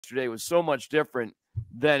yesterday was so much different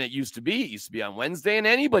than it used to be. It used to be on Wednesday, and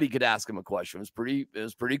anybody could ask him a question. It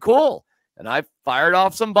was pretty cool. And I fired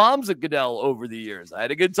off some bombs at Goodell over the years. I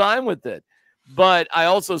had a good time with it. But I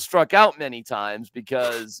also struck out many times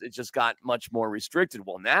because it just got much more restricted.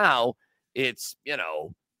 Well, now it's,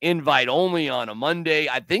 invite only on a Monday.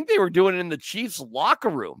 I think they were doing it in the Chiefs locker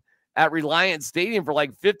room at Reliant Stadium for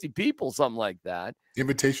like 50 people, something like that.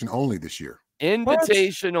 Invitation only this year.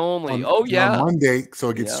 Invitation only. On yeah. Monday, so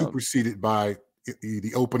it gets superseded by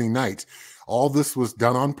the opening night. All this was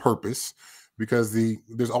done on purpose because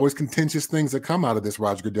there's always contentious things that come out of this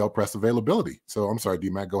Roger Goodell press availability. So I'm sorry,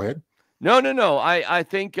 DMac, go ahead. No. I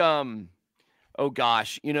think, oh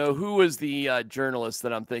gosh, who was the journalist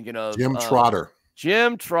that I'm thinking of? Jim Trotter.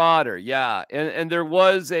 Jim Trotter, yeah. And there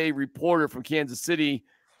was a reporter from Kansas City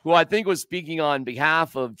who I think was speaking on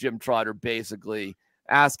behalf of Jim Trotter, basically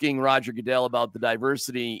asking Roger Goodell about the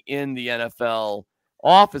diversity in the NFL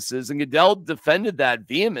offices. And Goodell defended that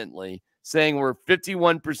vehemently, saying we're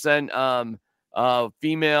 51%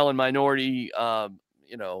 female and minority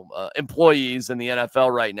employees in the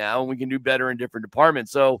NFL right now, and we can do better in different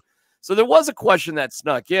departments. So there was a question that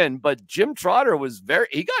snuck in, but Jim Trotter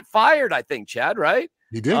he got fired, I think, Chad, right?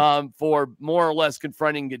 He did. For more or less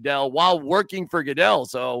confronting Goodell while working for Goodell.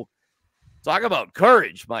 So talk about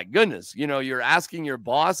courage. My goodness. You're asking your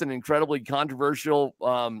boss an incredibly controversial,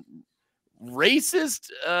 racist,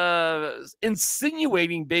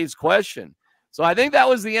 insinuating based question. So I think that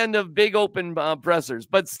was the end of big open pressers,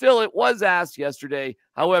 but still it was asked yesterday.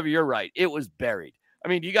 However, you're right. It was buried. I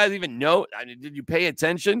mean, do you guys even know? Did you pay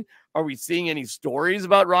attention? Are we seeing any stories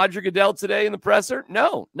about Roger Goodell today in the presser?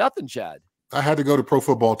 No, nothing, Chad. I had to go to Pro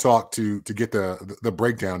Football Talk to get the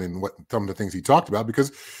breakdown in what some of the things he talked about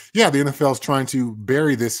because, the NFL is trying to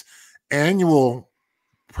bury this annual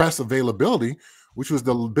press availability, which was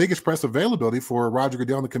the biggest press availability for Roger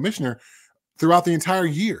Goodell and the commissioner throughout the entire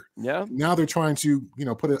year. Yeah. Now they're trying to,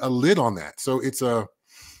 put a lid on that. So it's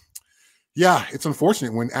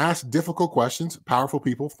unfortunate when asked difficult questions, powerful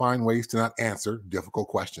people find ways to not answer difficult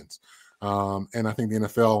questions. And I think the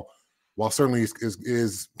NFL, while certainly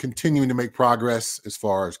is continuing to make progress as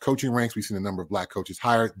far as coaching ranks, we've seen a number of black coaches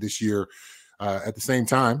hired this year. At the same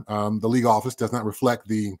time, the league office does not reflect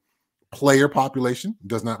the player population,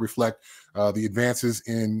 does not reflect the advances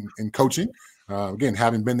in coaching. Again,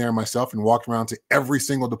 having been there myself and walked around to every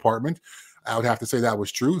single department, I would have to say that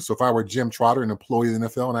was true. So if I were Jim Trotter, an employee of the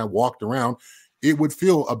NFL, and I walked around, it would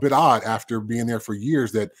feel a bit odd after being there for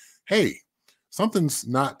years that, hey, something's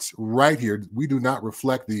not right here. We do not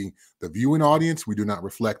reflect the viewing audience. We do not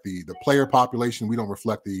reflect the player population. We don't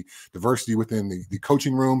reflect the diversity within the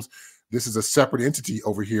coaching rooms. This is a separate entity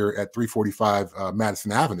over here at 345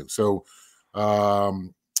 Madison Avenue. So, Roger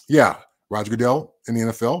Goodell in the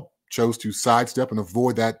NFL chose to sidestep and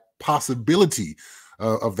avoid that possibility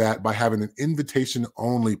of that by having an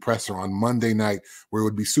invitation-only presser on Monday night where it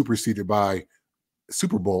would be superseded by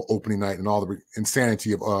Super Bowl opening night and all the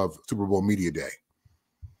insanity of Super Bowl media day.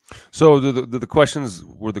 So the questions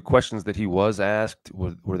were the questions that he was asked,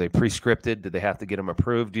 were they pre-scripted? Did they have to get him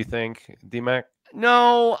approved, do you think, DMac?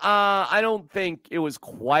 No, I don't think it was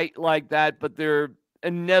quite like that, but they're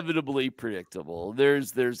inevitably predictable.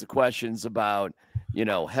 There's the questions about,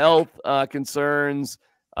 health concerns.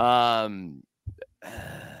 I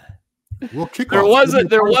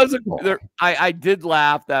did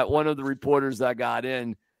laugh that one of the reporters that got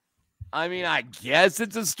in, I mean, I guess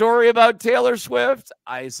it's a story about Taylor Swift,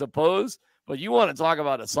 I suppose, but you want to talk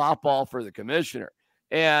about a softball for the commissioner.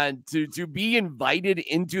 And to be invited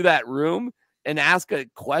into that room and ask a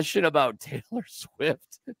question about Taylor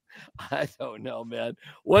Swift, I don't know, man.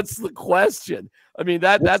 What's the question? I mean,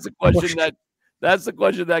 that's a question that's the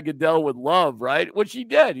question that Goodell would love, right? Which he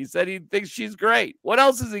did. He said he thinks she's great. What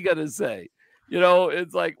else is he going to say?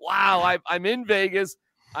 It's like, wow, I'm in Vegas.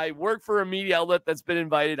 I work for a media outlet that's been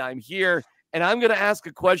invited. I'm here, and I'm going to ask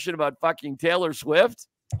a question about fucking Taylor Swift.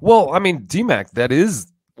 Well, I mean, DMac, that is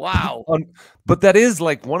wow. But that is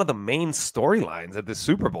like one of the main storylines at the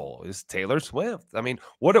Super Bowl is Taylor Swift. I mean,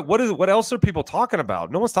 what else are people talking about?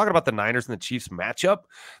 No one's talking about the Niners and the Chiefs matchup.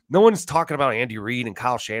 No one's talking about Andy Reid and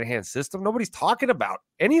Kyle Shanahan's system. Nobody's talking about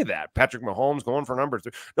any of that. Patrick Mahomes going for number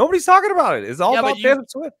 3. Nobody's talking about it. It's all about Taylor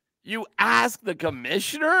Swift. You ask the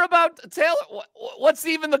commissioner about Taylor? What's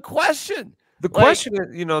even the question? The question is,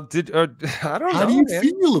 I don't know. How do you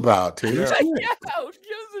feel about Taylor Swift?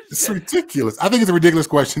 It's ridiculous. I think it's a ridiculous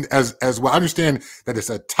question as well. I understand that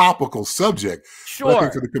it's a topical subject. Sure. But I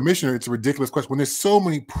think for the commissioner, it's a ridiculous question when there's so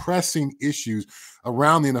many pressing issues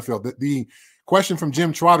around the NFL. The question from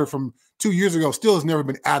Jim Trotter from 2 years ago still has never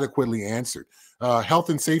been adequately answered.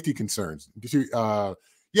 Health and safety concerns.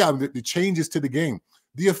 yeah, the changes to the game.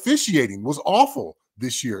 The officiating was awful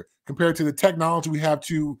this year compared to the technology we have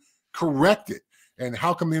to correct it. And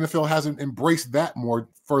how come the NFL hasn't embraced that more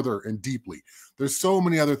further and deeply? There's so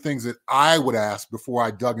many other things that I would ask before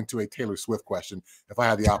I dug into a Taylor Swift question if I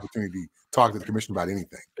had the opportunity to talk to the commissioner about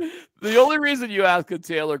anything. The only reason you ask a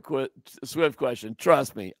Taylor Swift question,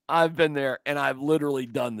 trust me, I've been there and I've literally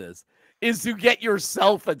done this, is to get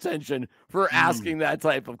yourself attention for asking that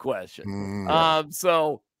type of question.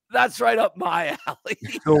 So that's right up my alley.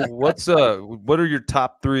 So what are your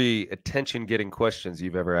top 3 attention-getting questions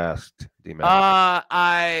you've ever asked, DMac?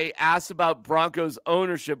 I asked about Broncos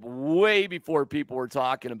ownership way before people were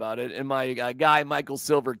talking about it, and my guy Michael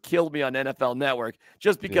Silver killed me on NFL Network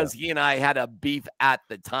just because he and I had a beef at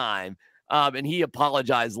the time, and he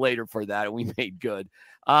apologized later for that, and we made good.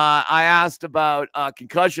 I asked about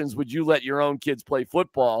concussions. Would you let your own kids play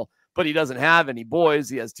football? But he doesn't have any boys.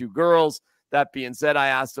 He has 2 girls. That being said, I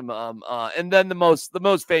asked him, and then the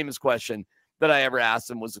most famous question that I ever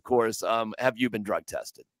asked him was, of course, have you been drug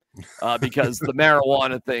tested? Because the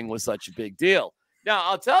marijuana thing was such a big deal. Now,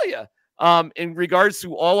 I'll tell you, in regards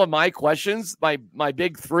to all of my questions, my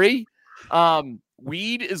big 3,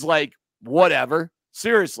 weed is like whatever.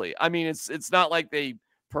 Seriously, I mean, it's not like they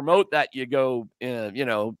promote that you go,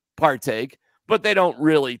 partake, but they don't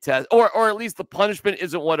really test, or at least the punishment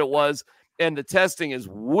isn't what it was. And the testing is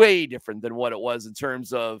way different than what it was in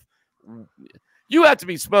terms of you have to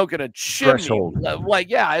be smoking a chimney. Threshold. Like,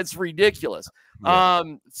 yeah, it's ridiculous. Yeah.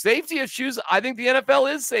 Safety issues. I think the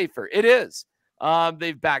NFL is safer. It is.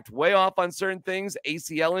 They've backed way off on certain things.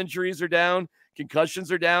 ACL injuries are down.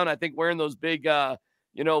 Concussions are down. I think wearing those big,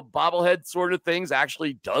 bobblehead sort of things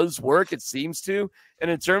actually does work. It seems to. And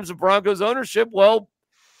in terms of Broncos ownership, well,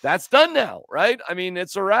 that's done now, right? I mean,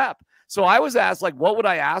 it's a wrap. So I was asked, like, what would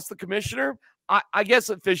I ask the commissioner? I guess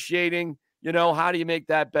officiating, how do you make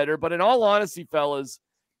that better? But in all honesty, fellas,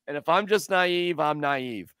 and if I'm just naive, I'm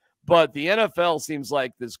naive. But the NFL seems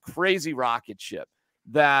like this crazy rocket ship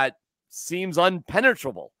that seems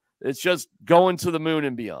unpenetrable. It's just going to the moon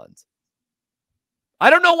and beyond. I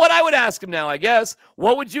don't know what I would ask him now, I guess.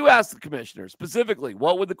 What would you ask the commissioner specifically?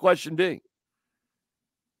 What would the question be?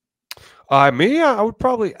 I would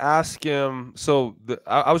probably ask him. So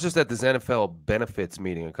I was just at this NFL benefits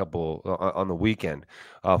meeting on the weekend.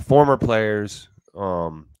 Former players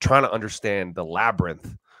trying to understand the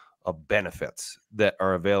labyrinth of benefits that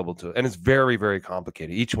are available to it. And it's very, very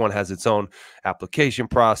complicated. Each one has its own application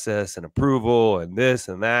process and approval and this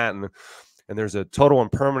and that. And there's a total and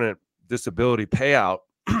permanent disability payout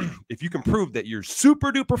if you can prove that you're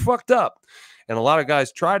super duper fucked up. And a lot of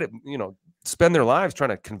guys try to, spend their lives trying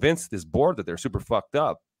to convince this board that they're super fucked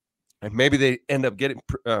up. And maybe they end up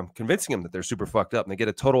convincing them that they're super fucked up and they get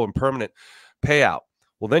a total and permanent payout.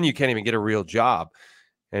 Well, then you can't even get a real job.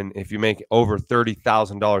 And if you make over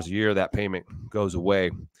 $30,000 a year, that payment goes away.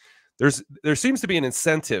 There seems to be an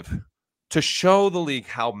incentive to show the league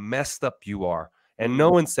how messed up you are and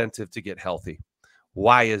no incentive to get healthy.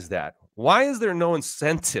 Why is that? Why is there no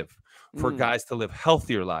incentive for guys to live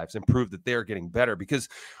healthier lives and prove that they're getting better? Because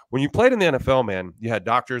when you played in the NFL, man, you had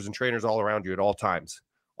doctors and trainers all around you at all times.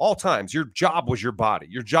 All times. Your job was your body.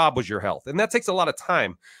 Your job was your health. And that takes a lot of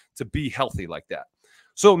time to be healthy like that.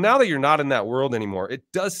 So now that you're not in that world anymore, it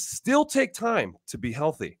does still take time to be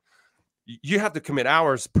healthy. You have to commit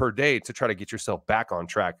hours per day to try to get yourself back on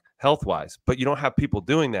track health-wise, but you don't have people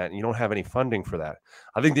doing that and you don't have any funding for that.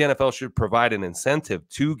 I think the NFL should provide an incentive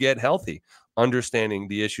to get healthy, understanding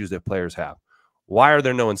the issues that players have. Why are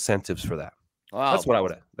there no incentives for that? Wow. That's what I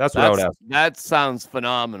would ask. That sounds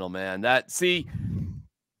phenomenal, man.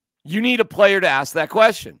 You need a player to ask that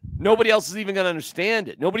question. Nobody else is even going to understand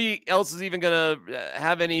it. Nobody else is even going to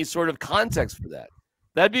have any sort of context for that.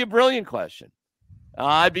 That'd be a brilliant question.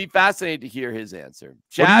 I'd be fascinated to hear his answer.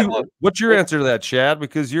 Chad, what's your answer to that, Chad?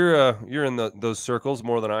 Because you're in those circles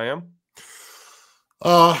more than I am.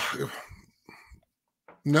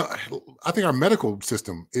 No, I think our medical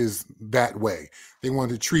system is that way. They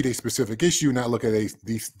want to treat a specific issue, not look at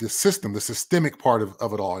the system, the systemic part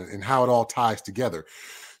of it all, and how it all ties together.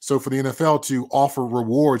 So for the NFL to offer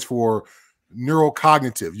rewards for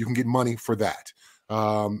neurocognitive, you can get money for that.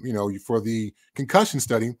 For the concussion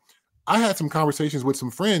study, I had some conversations with some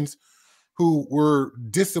friends who were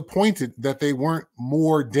disappointed that they weren't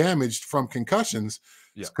more damaged from concussions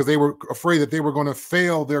because they were afraid that they were going to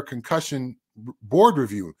fail their concussion board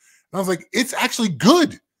review. And I was like, it's actually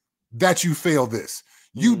good that you fail this.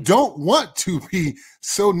 You don't want to be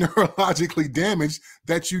so neurologically damaged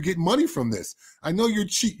that you get money from this. I know you're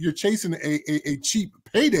chasing a cheap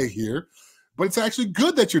payday here, but it's actually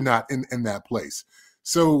good that you're not in that place.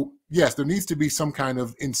 So yes, there needs to be some kind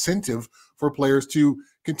of incentive for players to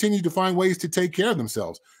continue to find ways to take care of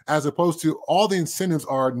themselves, as opposed to all the incentives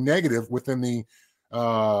are negative within the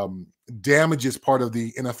damages part of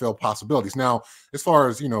the NFL possibilities. Now, as far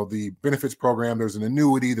as, you know, the benefits program, there's an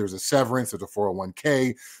annuity, there's a severance, there's a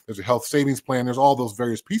 401k, there's a health savings plan, there's all those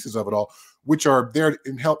various pieces of it all, which are there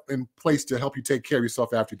in place to help you take care of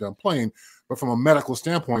yourself after you're done playing. But from a medical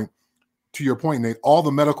standpoint, to your point, Nate, all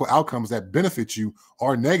the medical outcomes that benefit you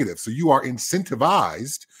are negative. So you are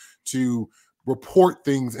incentivized to report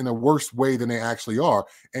things in a worse way than they actually are.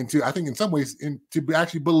 And to, I think in some ways, to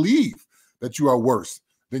actually believe that you are worse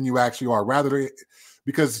than you actually are,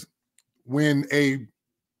 because when a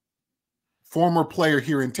former player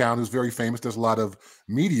here in town who's very famous, does a lot of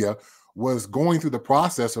media, was going through the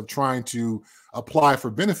process of trying to apply for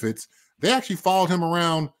benefits, they actually followed him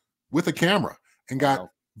around with a camera and got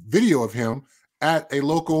video of him at a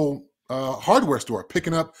local hardware store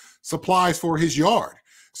picking up supplies for his yard.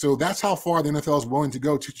 So that's how far the NFL is willing to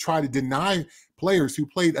go to try to deny players who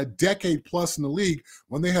played a decade plus in the league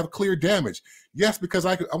when they have clear damage. Yes, because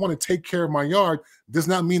I want to take care of my yard does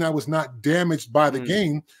not mean I was not damaged by the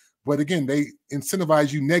game. But again, they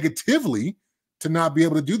incentivize you negatively to not be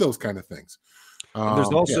able to do those kind of things. And there's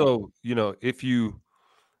also, you know, if you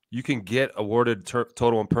can get awarded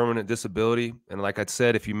total and permanent disability, and like I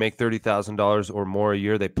said, if you make $30,000 or more a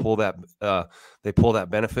year, they pull that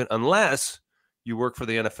benefit unless you work for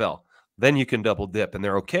the NFL. Then you can double dip, and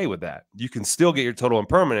they're okay with that. You can still get your total and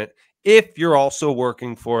permanent if you're also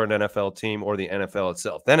working for an NFL team or the NFL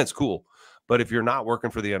itself. Then it's cool. But if you're not working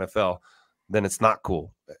for the NFL, then it's not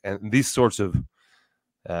cool. And these sorts of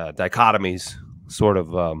dichotomies, sort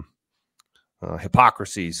of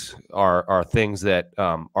hypocrisies, are things that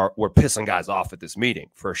we're pissing guys off at this meeting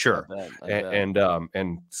for sure. I bet.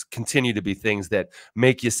 And continue to be things that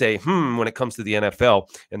make you say, when it comes to the NFL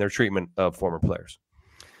and their treatment of former players.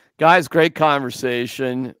 Guys, great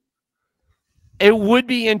conversation. It would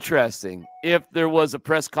be interesting if there was a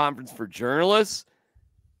press conference for journalists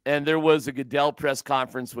and there was a Goodell press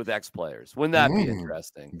conference with ex-players. Wouldn't that be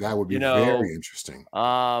interesting? That would be very interesting.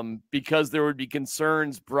 Because there would be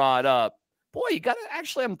concerns brought up. Boy, you got to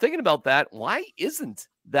actually, I'm thinking about that. Why isn't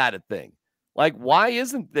that a thing? Like, why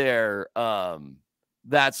isn't there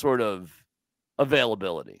that sort of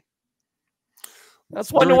availability?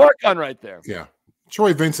 That's one to work on right there. Yeah.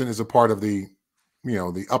 Troy Vincent is a part of the, you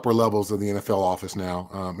know, the upper levels of the NFL office now.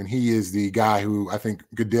 And he is the guy who I think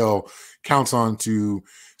Goodell counts on to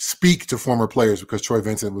speak to former players, because Troy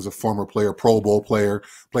Vincent was a former player, Pro Bowl player,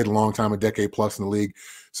 played a long time, a decade plus in the league.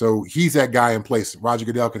 So he's that guy in place. Roger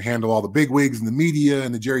Goodell can handle all the big wigs and the media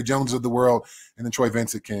and the Jerry Jones of the world, and then Troy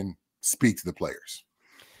Vincent can speak to the players.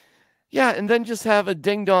 Yeah, and then just have a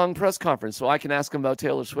ding-dong press conference so I can ask him about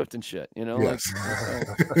Taylor Swift and shit, you know? Yes.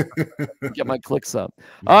 Like, get my clicks up.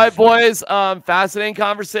 All right, boys, fascinating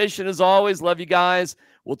conversation as always. Love you guys.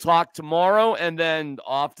 We'll talk tomorrow, and then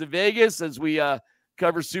off to Vegas as we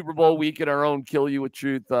cover Super Bowl week in our own Kill You With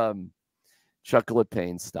Truth Chuckle at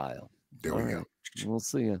Pain style. There we go. We'll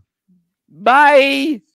see you. Bye.